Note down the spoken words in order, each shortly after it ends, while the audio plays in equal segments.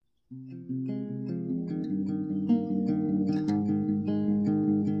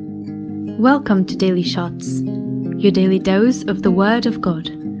Welcome to Daily Shots, your daily dose of the Word of God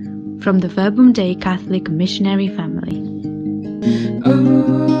from the Verbum Dei Catholic Missionary Family.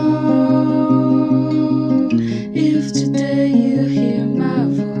 Oh, if today you hear my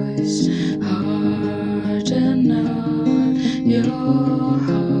voice, harden not your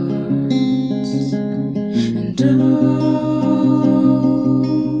hearts, and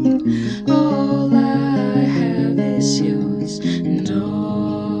all I have is yours, and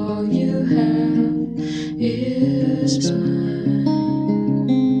all you have is mine.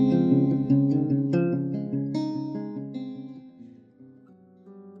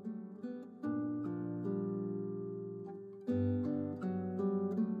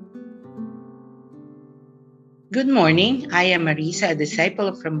 Good morning. I am Marisa, a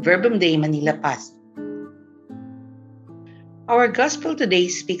disciple from Verbum Dei Manila Past. Our gospel today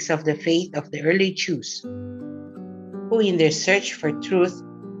speaks of the faith of the early Jews, who in their search for truth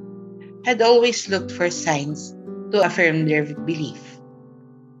had always looked for signs to affirm their belief.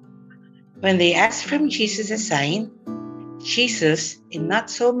 When they asked from Jesus a sign, Jesus, in not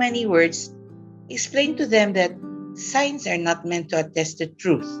so many words, explained to them that signs are not meant to attest the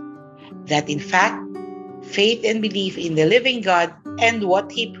truth, that in fact, faith and belief in the living God and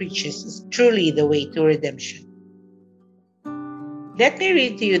what He preaches is truly the way to redemption. Let me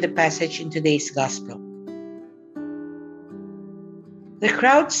read to you the passage in today's Gospel. The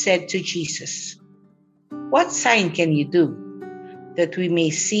crowd said to Jesus, "What sign can you do, that we may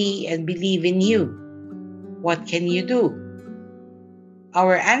see and believe in you? What can you do?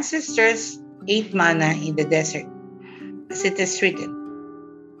 Our ancestors ate manna in the desert, as it is written,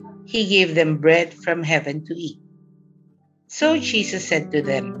 He gave them bread from heaven to eat." So Jesus said to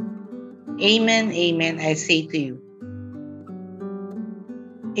them, "Amen, amen, I say to you,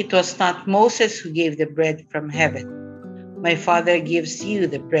 it was not Moses who gave the bread from heaven. My Father gives you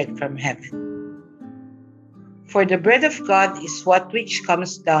the bread from heaven. For the bread of God is what which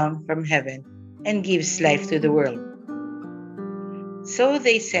comes down from heaven and gives life to the world." So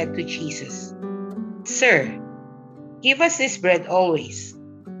they said to Jesus, "Sir, give us this bread always."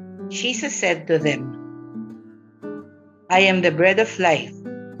 Jesus said to them, "I am the bread of life.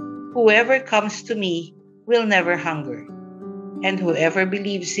 Whoever comes to me will never hunger, and whoever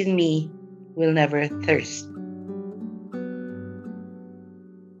believes in me will never thirst."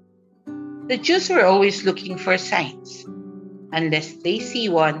 The Jews were always looking for signs. Unless they see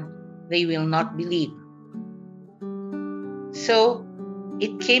one, they will not believe. So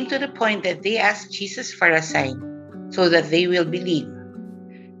it came to the point that they asked Jesus for a sign so that they will believe.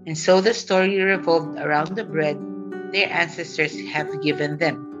 And so the story revolved around the bread their ancestors have given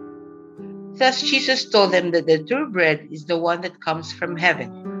them. Thus Jesus told them that the true bread is the one that comes from heaven,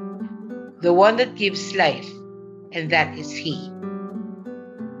 the one that gives life, and that is He.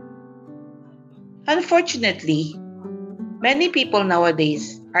 Unfortunately, many people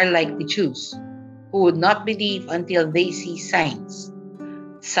nowadays are like the Jews, who would not believe until they see signs.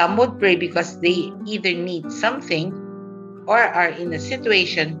 Some would pray because they either need something or are in a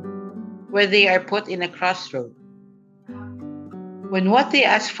situation where they are put in a crossroad. When what they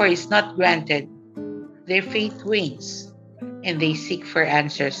ask for is not granted, their faith wanes and they seek for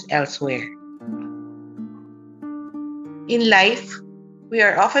answers elsewhere. In life, we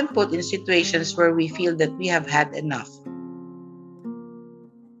are often put in situations where we feel that we have had enough.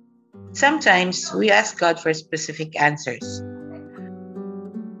 Sometimes we ask God for specific answers.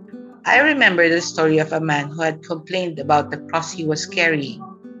 I remember the story of a man who had complained about the cross he was carrying.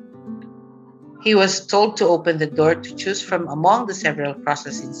 He was told to open the door to choose from among the several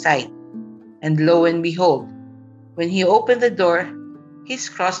crosses inside. And lo and behold, when he opened the door, his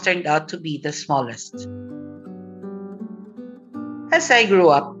cross turned out to be the smallest. As I grew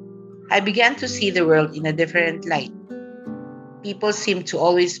up, I began to see the world in a different light. People seem to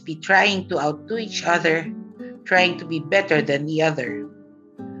always be trying to outdo each other, trying to be better than the other.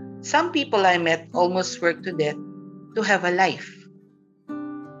 Some people I met almost worked to death to have a life.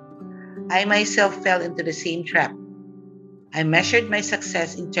 I myself fell into the same trap. I measured my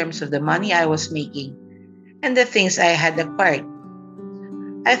success in terms of the money I was making and the things I had acquired.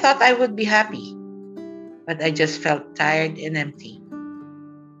 I thought I would be happy, but I just felt tired and empty.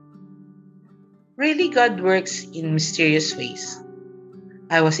 Really, God works in mysterious ways.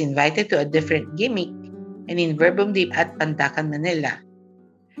 I was invited to a different gimmick and in Verbum Dei at Pandacan, Manila.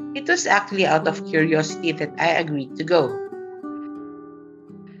 It was actually out of curiosity that I agreed to go.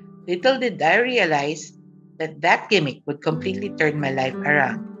 Little did I realize that gimmick would completely turn my life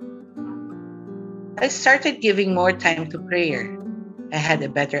around. I started giving more time to prayer. I had a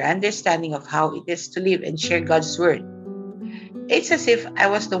better understanding of how it is to live and share God's word. It's as if I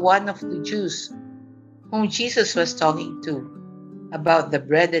was the one of the Jews whom Jesus was talking to about the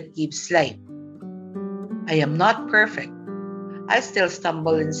bread that gives life. I am not perfect. I still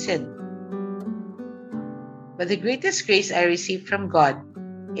stumble and sin. But the greatest grace I receive from God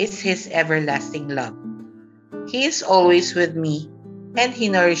is His everlasting love. He is always with me, and He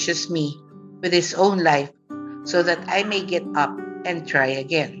nourishes me with His own life so that I may get up and try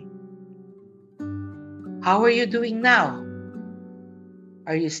again. How are you doing now?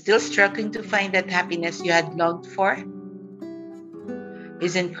 Are you still struggling to find that happiness you had longed for?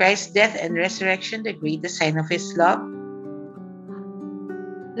 Isn't Christ's death and resurrection the greatest sign of His love?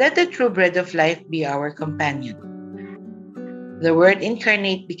 Let the true bread of life be our companion. The Word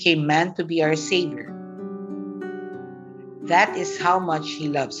incarnate became man to be our Savior. That is how much He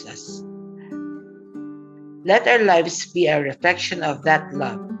loves us. Let our lives be a reflection of that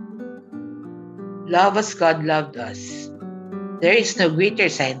love. Love as God loved us. There is no greater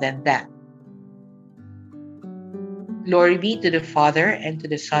sign than that. Glory be to the Father, and to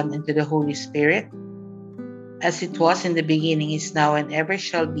the Son, and to the Holy Spirit, as it was in the beginning, is now, and ever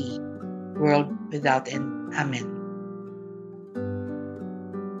shall be, world without end. Amen.